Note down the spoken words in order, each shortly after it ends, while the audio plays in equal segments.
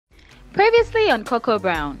Previously on Coco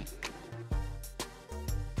Brown.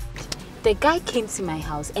 The guy came to my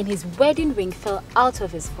house and his wedding ring fell out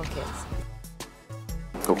of his pocket.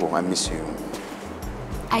 Coco, I miss you.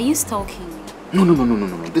 Are you stalking me? No.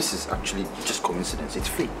 This is actually just coincidence. It's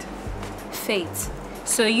fate. Fate.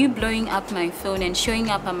 So you blowing up my phone and showing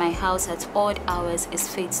up at my house at odd hours is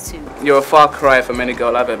fate too. You're a far cry from any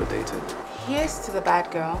girl I've ever dated. Here's to the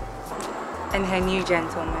bad girl and her new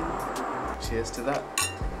gentleman. Cheers to that.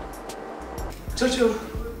 Jojo,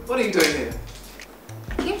 what are you doing here?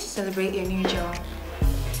 I came to celebrate your new job.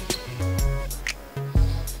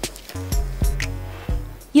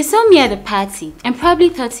 You saw me at the party and probably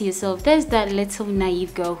thought to yourself, there's that little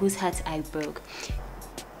naive girl whose heart I broke.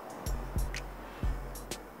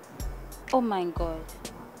 Oh my god.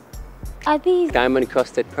 Are these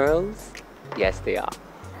diamond-crusted pearls? Yes, they are.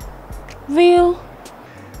 real?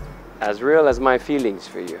 As real as my feelings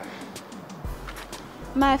for you.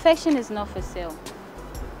 My affection is not for sale.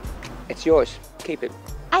 It's yours. Keep it.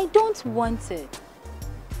 I don't want it.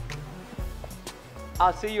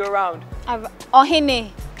 I'll see you around.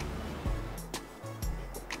 Ohene.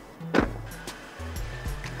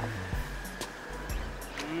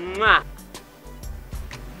 Mwah.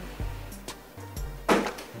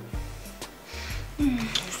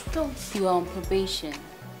 Stop. You are on probation.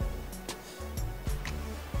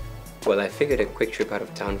 Well, I figured a quick trip out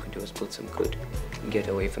of town could do us both some good. Get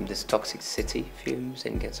away from this toxic city fumes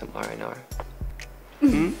and get some R&R.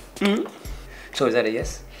 So is that a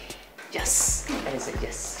yes? Yes. That is a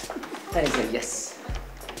yes. That is a yes.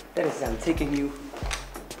 That is I'm taking you.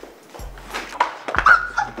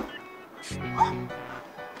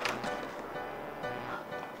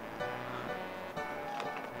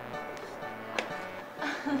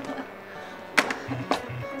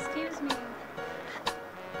 Excuse me.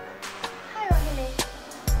 Hi, Ohene.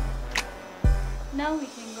 Now we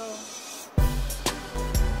can go.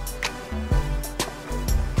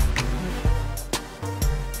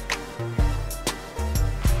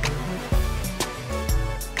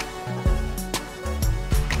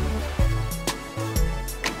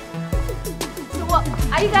 So what?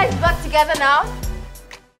 Are you guys back together now?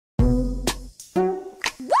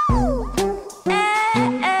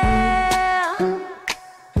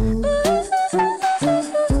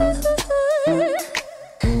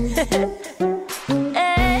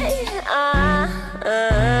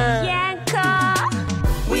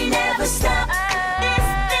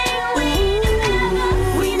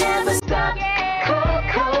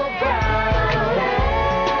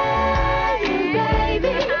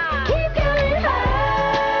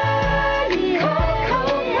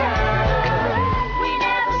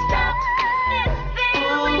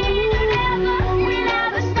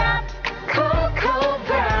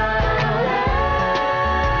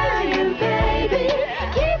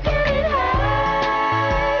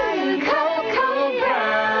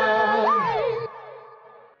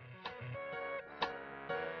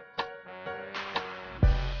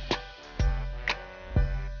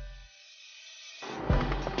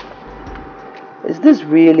 Is this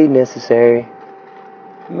really necessary?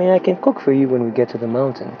 I mean, I can cook for you when we get to the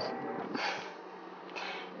mountains.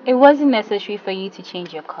 It wasn't necessary for you to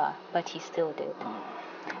change your car, but you still did.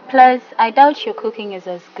 Plus, I doubt your cooking is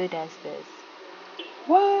as good as this.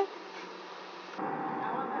 What?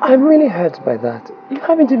 I'm really hurt by that. You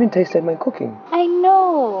haven't even tasted my cooking. I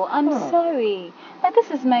know, I'm sorry. But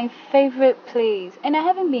this is my favorite place, and I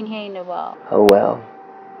haven't been here in a while. Oh well.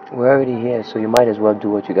 We're already here, so you might as well do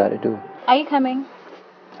what you gotta do. Are you coming?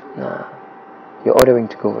 Nah. You're ordering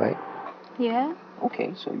to go, right? Yeah?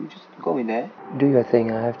 Okay, so you just go in there. Do your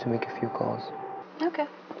thing, I have to make a few calls. Okay.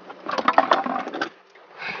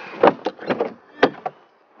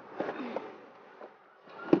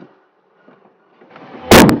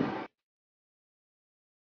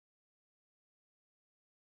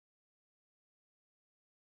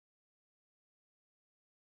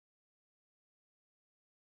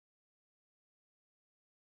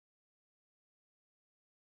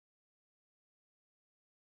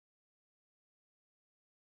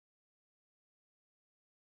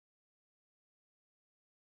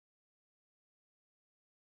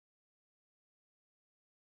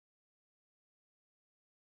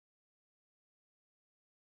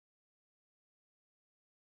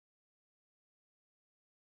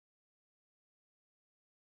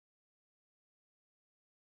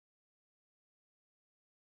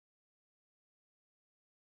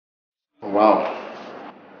 Wow.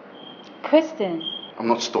 Kristen, I'm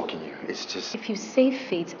not stalking you. It's just... if you say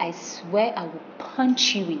fate, I swear I will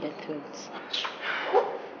punch you in the throat.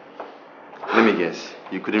 Let me guess.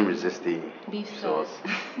 You couldn't resist the Beef sauce.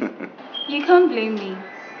 sauce. You can't blame me.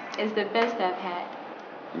 It's the best I've had.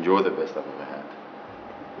 You're the best I've ever had.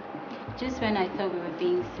 Just when I thought we were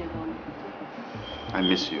being civil. I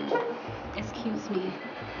miss you. Excuse me.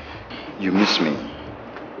 You miss me.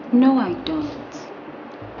 No, I don't.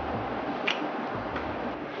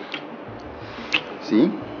 See?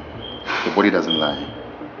 The body doesn't lie.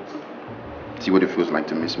 See what it feels like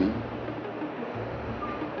to miss me?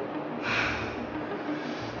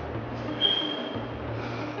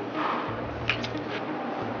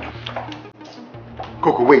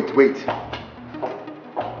 Coco, wait.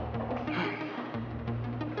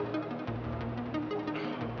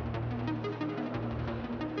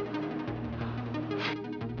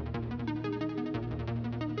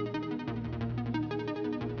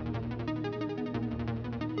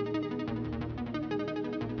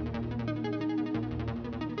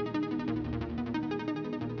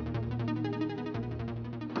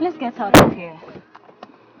 Let's get out of here.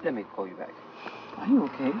 Let me call you back. Are you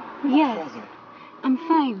okay? Yes, I'm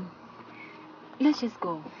fine. Let's just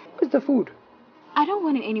go. Where's the food? I don't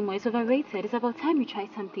want it anymore. It's overrated. It's about time you try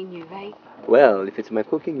something new, right? Well, if it's my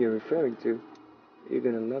cooking you're referring to, you're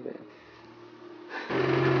gonna love it.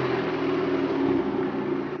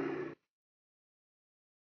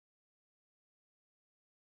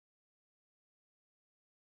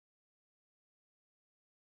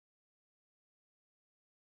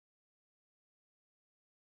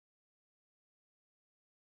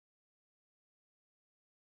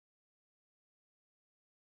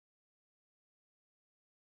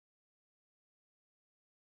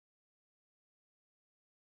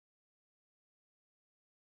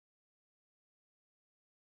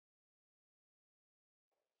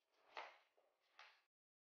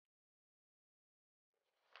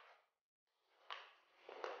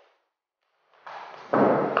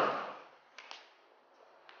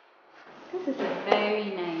 This is a very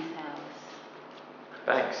nice house.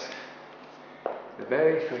 Thanks. The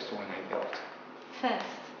very first one I built. First.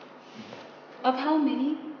 Of how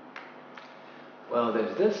many? Well,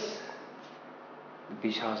 there's this. The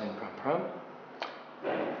beach house in Pram Pram.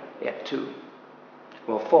 Yeah, 2.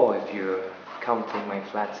 Well, 4 if you're counting my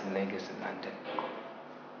flats in Lagos and London.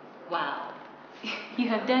 Wow. You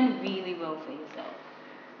have done really well for yourself.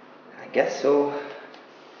 I guess so.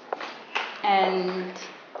 And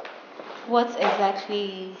what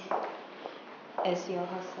exactly is your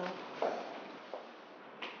hustle?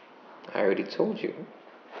 I already told you.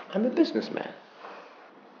 I'm a businessman.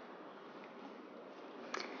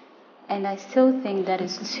 And I still think that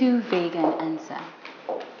is too vague an answer.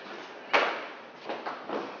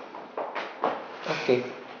 Okay.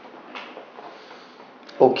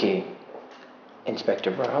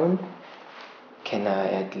 Inspector Brown, can I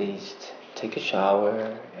at least take a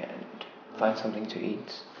shower and find something to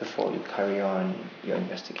eat before you carry on your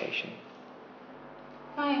investigation?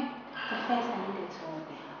 Fine. But first I need to tour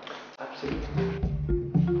the house. Absolutely.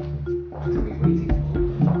 What are we waiting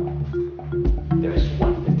for? There is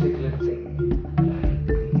one particular thing that I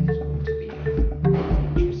think is going to be of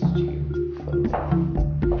interest to you.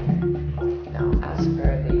 Now, as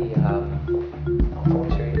per the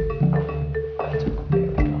portrait, I took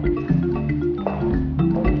very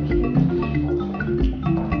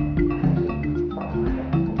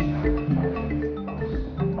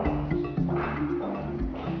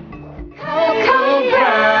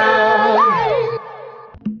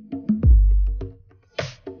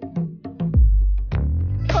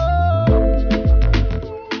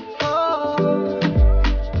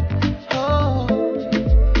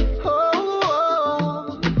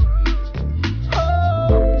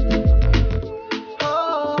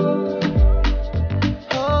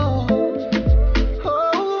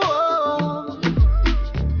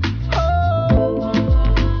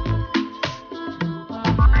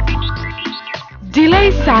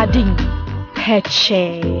Delay sardine.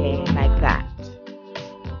 Peche. Like that.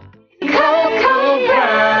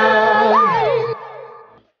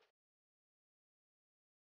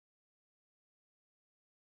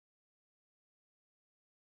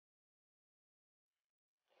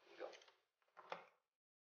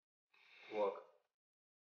 walk.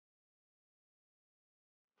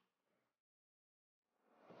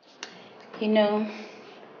 You know,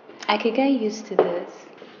 I could get used to this.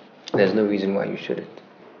 There's no reason why you shouldn't.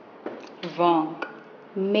 Wrong.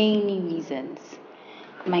 Many reasons.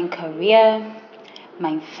 My career,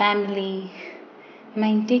 my family,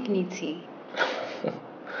 my dignity.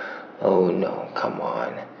 Oh no, come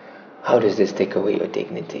on. How does this take away your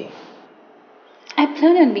dignity? I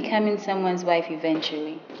plan on becoming someone's wife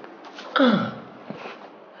eventually.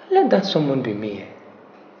 Let that someone be me.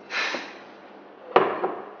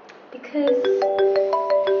 Because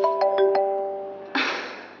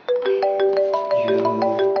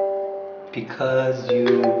Because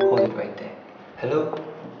you hold it right there. Hello?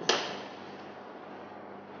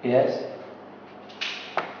 Yes?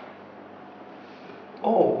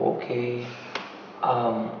 Oh, okay.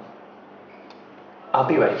 I'll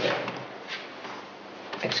be right there.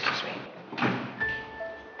 Excuse me.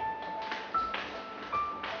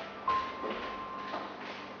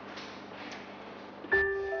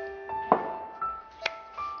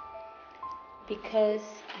 Because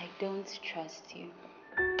I don't trust you.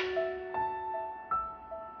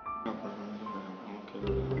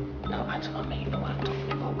 No, I told me, you know what I'm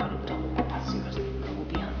talking about. What I'm talking about, seriously. Don't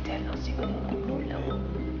be undead. I'll see what you know.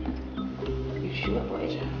 You sure,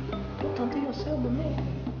 boy? Don't do yourself, my man.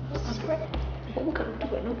 I swear. What we gotta do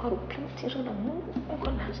right now, gotta kill things on the moon. I'm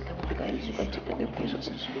gonna ask them. The guy is going to take the pieces.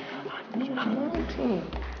 I'm wanting.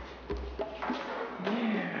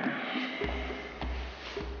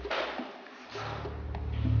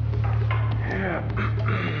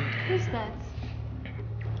 Who's that?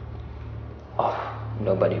 Oh,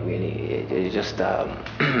 nobody really. It's just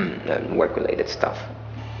work-related stuff.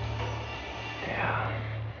 Yeah.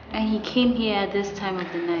 And he came here at this time of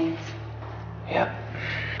the night. Yeah.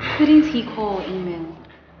 Couldn't he call or email?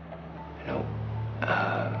 No.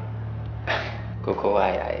 Coco,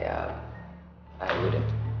 I would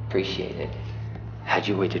appreciate it had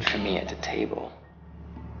you waited for me at the table.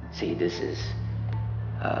 See, this is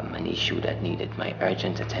an issue that needed my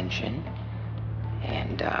urgent attention,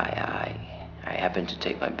 and I happen to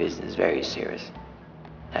take my business very serious,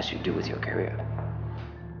 as you do with your career.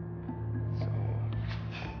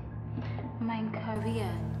 My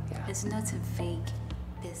career is not a vague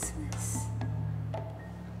business.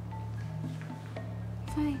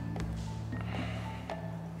 Fine.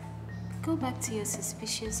 Go back to your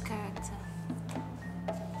suspicious character.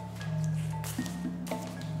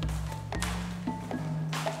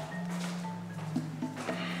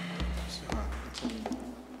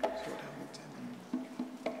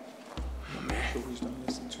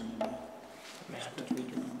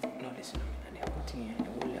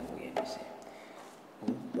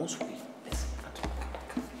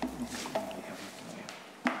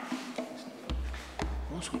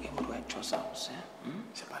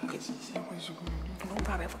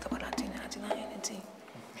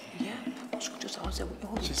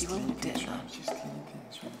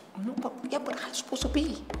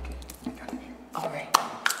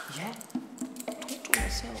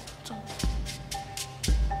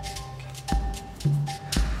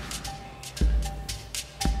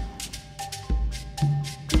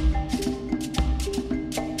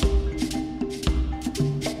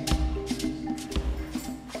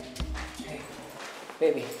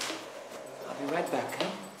 Baby, I'll be right back, huh?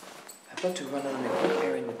 I've got to run on a quick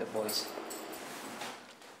errand with the boys.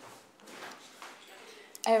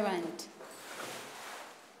 Errand.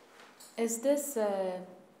 Is this a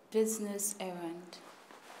business errand?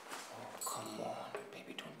 Oh, come on,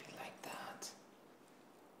 baby, don't be like that.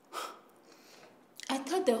 I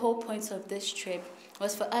thought the whole point of this trip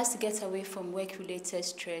was for us to get away from work-related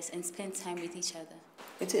stress and spend time with each other.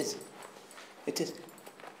 It is. It is.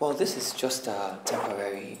 Well, this is just a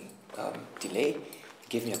temporary delay.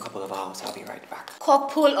 Give me a couple of hours, I'll be right back.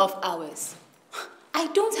 Couple of hours? I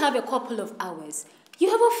don't have a couple of hours. You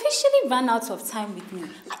have officially run out of time with me.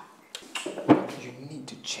 You need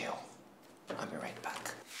to chill. I'll be right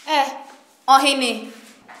back. Ohene.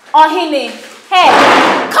 Ohene. Hey,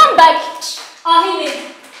 come back.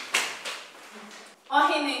 Ohene.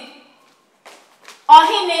 Ohene.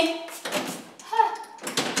 Ohene.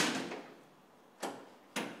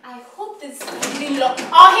 I hope this is really long.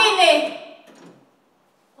 Ohene.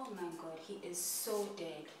 Oh my God, he is so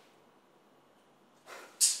dead.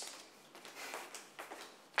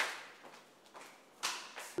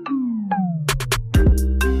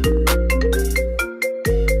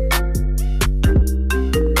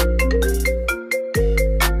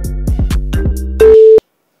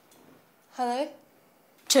 Hello?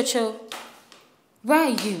 Chocho, where are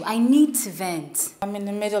you? I need to vent. I'm in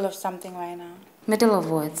the middle of something right now. Middle of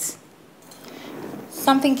what?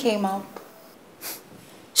 Something came up.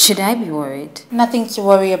 Should I be worried? Nothing to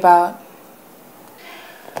worry about.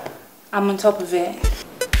 I'm on top of it.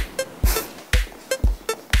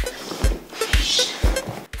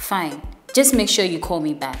 Fine. Just make sure you call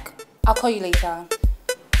me back. I'll call you later.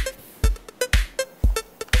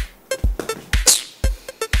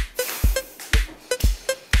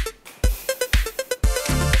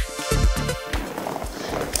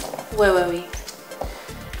 Where were we?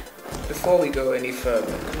 Before we go any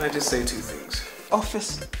further, can I just say two things?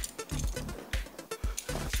 Office.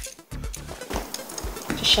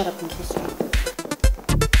 Just shut up and kiss me.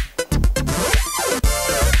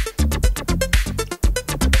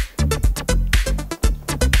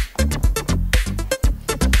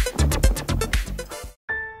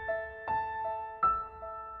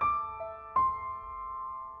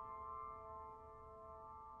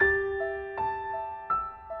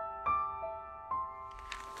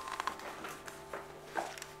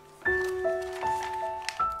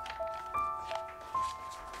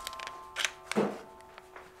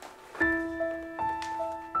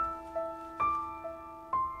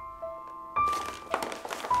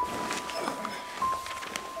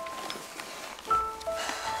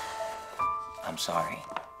 sorry.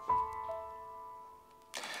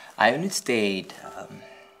 I only stayed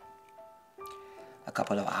a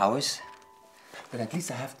couple of hours, but at least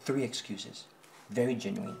I have 3 excuses. Very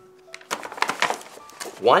genuine.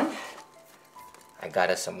 1, I got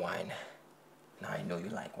us some wine. Now I know you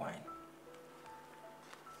like wine.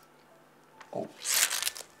 Oh,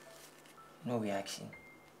 no reaction.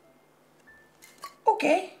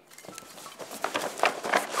 Okay.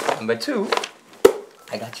 Number 2,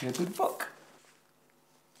 I got you a good book.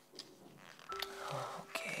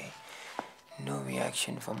 Okay, no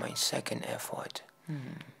reaction for my second effort.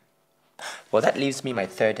 Well, that leaves me my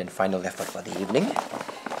 3rd and final effort for the evening.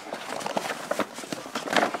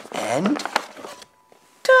 And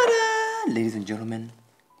ta-da! Ladies and gentlemen,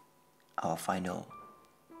 our final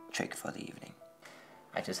trick for the evening.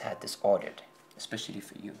 I just had this ordered, especially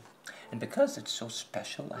for you. And because it's so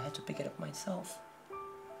special, I had to pick it up myself.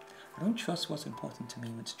 I don't trust what's important to me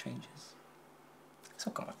with strangers.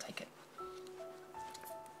 So come on, take it.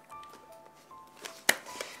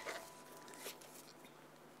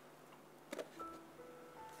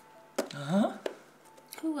 Uh-huh.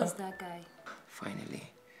 Who was that guy?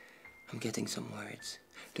 Finally, I'm getting some words.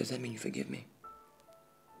 Does that mean you forgive me?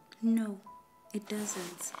 No, it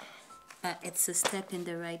doesn't. But it's a step in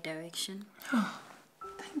the right direction. Oh,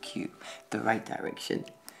 thank you. The right direction.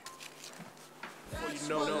 That's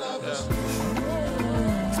what lovers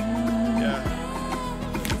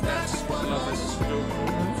do.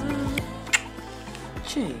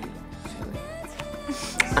 Gee.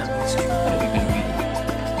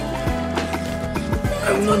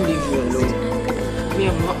 I'm not leaving you alone. Me,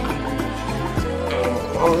 I'm not angry.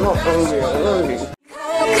 I'm not angry. I'm not angry.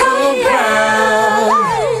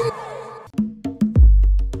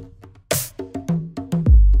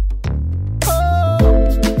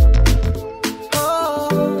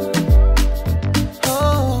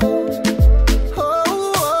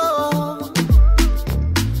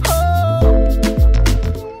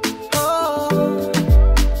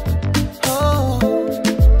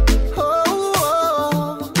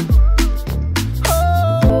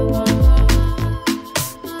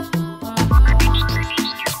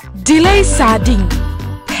 Delay sardine,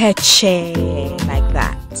 peche like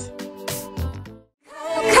that.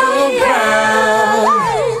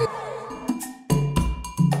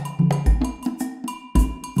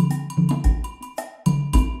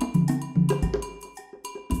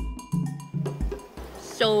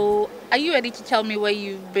 So, are you ready to tell me where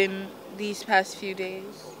you've been these past few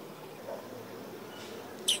days?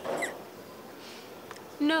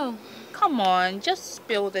 No. Come on, just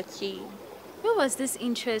spill the tea. Where was this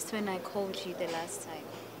interest when I called you the last time?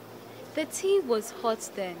 The tea was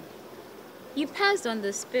hot then. You passed on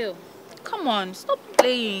the spill. Come on, stop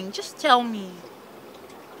playing. Just tell me.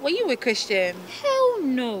 Were you with Christian? Hell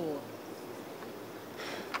no.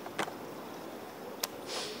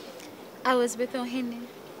 I was with Ohene.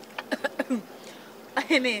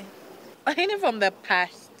 Ohene. Ohene from the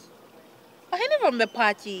past. Ohene from the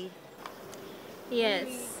party.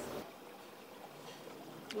 Yes.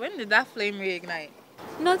 When did that flame reignite?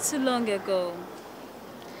 Not too long ago.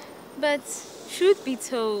 But truth be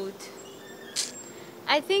told,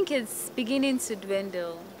 I think it's beginning to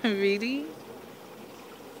dwindle. Really?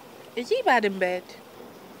 Is he bad in bed?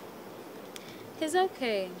 He's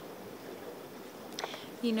okay.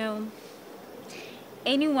 You know,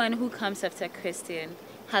 anyone who comes after Christian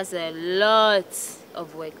has a lot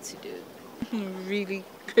of work to do. Really,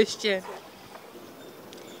 Christian?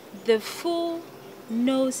 The fool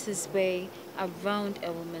knows his way around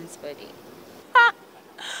a woman's body.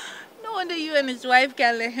 No wonder you and his wife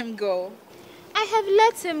can't let him go. I have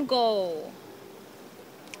let him go.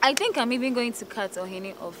 I think I'm even going to cut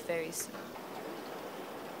Ohene off very soon.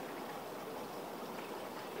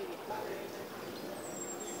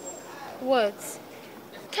 What?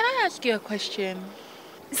 Can I ask you a question?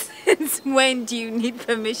 Since when do you need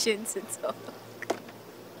permission to talk?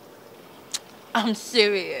 I'm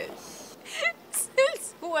serious.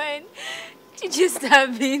 Since when did you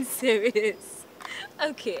start being serious?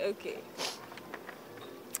 Okay.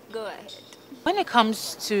 Go ahead. When it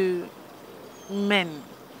comes to men,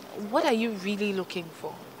 what are you really looking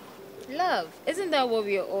for? Love. Isn't that what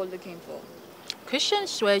we are all looking for? Christian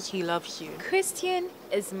swears he loves you. Christian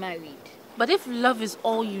is married. But if love is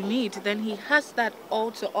all you need, then he has that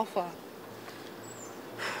all to offer.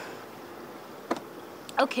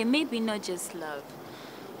 Okay, maybe not just love.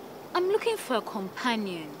 I'm looking for a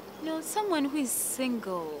companion. You know, someone who is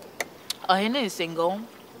single. Ohene is single.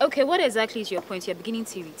 Okay, what exactly is your point? You're beginning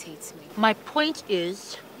to irritate me. My point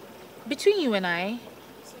is, between you and I,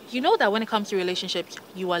 you know that when it comes to relationships,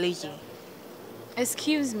 you are lazy.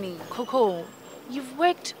 Excuse me. Coco, You've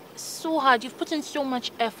worked so hard. You've put in so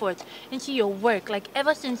much effort into your work. Like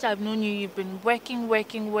ever since I've known you, you've been working.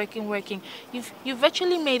 You've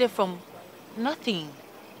actually made it from nothing.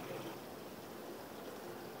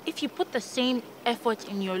 If you put the same effort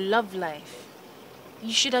in your love life,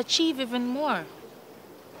 you should achieve even more.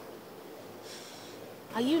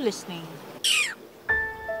 Are you listening?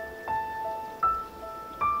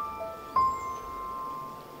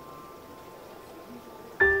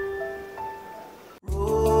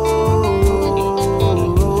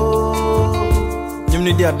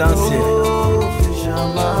 Dance here.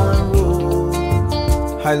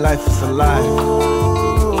 High life is alive.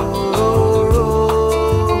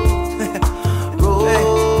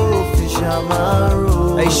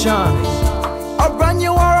 Hey Sean, I brand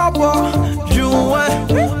new arabo. You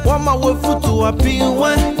went. One my way foot to a pin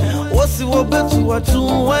went. What's the way to a two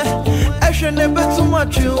went? I should never too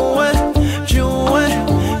much. You went.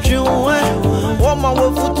 One my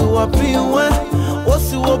way foot to a pin went.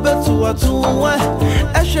 What's the way to a two went?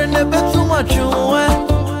 I should never too much. You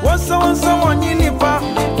went. Once